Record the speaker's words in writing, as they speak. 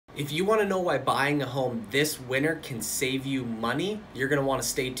If you want to know why buying a home this winter can save you money, you're going to want to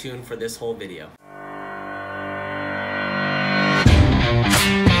stay tuned for this whole video.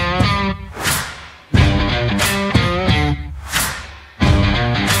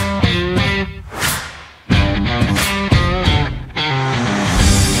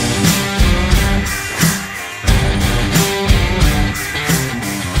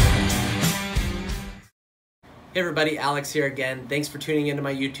 Hey everybody, Alex here again. Thanks for tuning into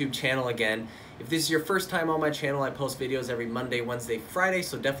my YouTube channel again. If this is your first time on my channel, I post videos every Monday, Wednesday, Friday,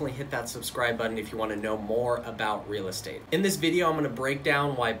 so definitely hit that subscribe button if you want to know more about real estate. In this video, I'm going to break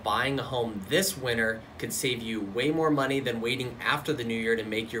down why buying a home this winter could save you way more money than waiting after the new year to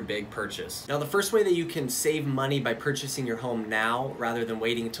make your big purchase. Now, the first way that you can save money by purchasing your home now rather than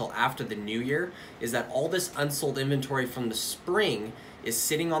waiting until after the new year is that all this unsold inventory from the spring is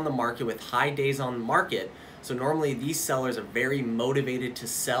sitting on the market with high days on the market. So normally these sellers are very motivated to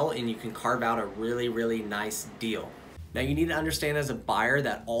sell and you can carve out a really nice deal. Now you need to understand as a buyer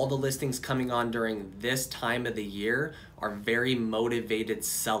that all the listings coming on during this time of the year are very motivated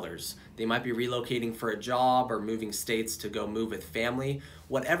sellers. They might be relocating for a job or moving states to go move with family.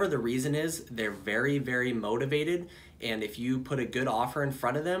 Whatever the reason is, they're very motivated, and if you put a good offer in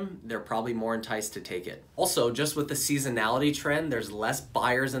front of them, they're probably more enticed to take it. Also, just with the seasonality trend, there's less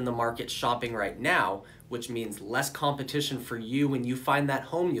buyers in the market shopping right now, which means less competition for you when you find that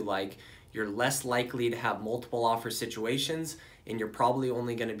home you like. You're less likely to have multiple offer situations, and you're probably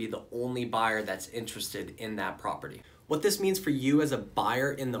only going to be the only buyer that's interested in that property. What this means for you as a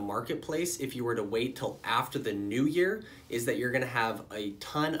buyer in the marketplace, if you were to wait till after the new year, is that you're going to have a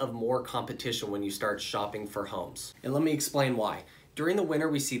ton of more competition when you start shopping for homes. And let me explain why. During the winter,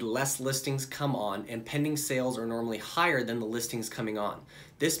 we see less listings come on, and pending sales are normally higher than the listings coming on.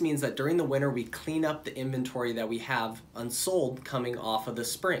 This means that during the winter, we clean up the inventory that we have unsold coming off of the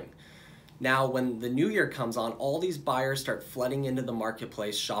spring. Now, when the new year comes on, all these buyers start flooding into the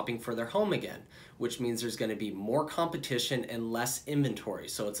marketplace shopping for their home again, which means there's going to be more competition and less inventory.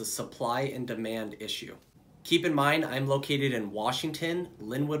 So it's a supply and demand issue. Keep in mind, I'm located in Washington,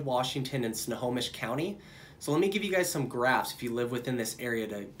 Linwood, Washington, and Snohomish County. So let me give you guys some graphs if you live within this area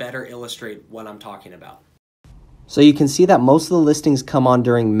to better illustrate what I'm talking about. So you can see that most of the listings come on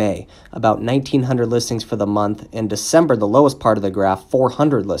during May, about 1,900 listings for the month, and December, the lowest part of the graph,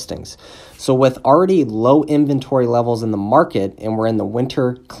 400 listings. So with already low inventory levels in the market and we're in the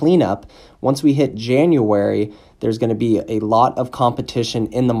winter cleanup, once we hit January, there's going to be a lot of competition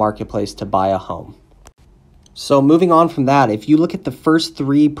in the marketplace to buy a home. So moving on from that, if you look at the first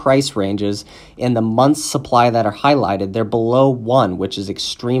three price ranges and the month's supply that are highlighted, they're below 1, which is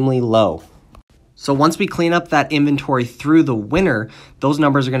extremely low. So once we clean up that inventory through the winter, those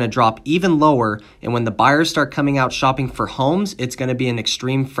numbers are going to drop even lower, and when the buyers start coming out shopping for homes, it's going to be an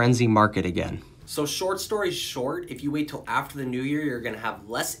extreme frenzy market again. So short story short, if you wait till after the new year, you're going to have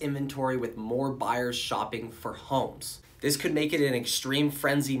less inventory with more buyers shopping for homes. This could make it an extreme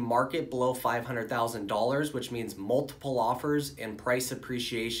frenzy market below $500,000, which means multiple offers and price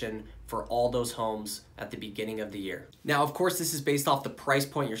appreciation for all those homes at the beginning of the year. Now, of course, this is based off the price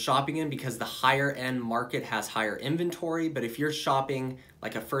point you're shopping in because the higher end market has higher inventory. But if you're shopping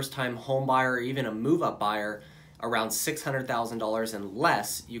like a first-time home buyer or even a move-up buyer, around $600,000 and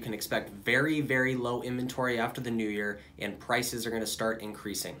less, you can expect very low inventory after the new year, and prices are going to start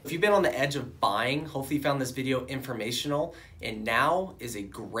increasing. If you've been on the edge of buying, hopefully you found this video informational, and now is a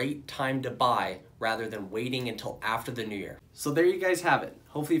great time to buy rather than waiting until after the new year. So there you guys have it.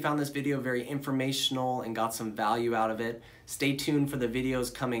 Hopefully you found this video very informational and got some value out of it. Stay tuned for the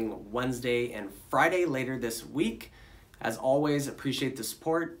videos coming Wednesday and Friday later this week. As always, appreciate the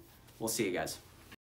support. We'll see you guys.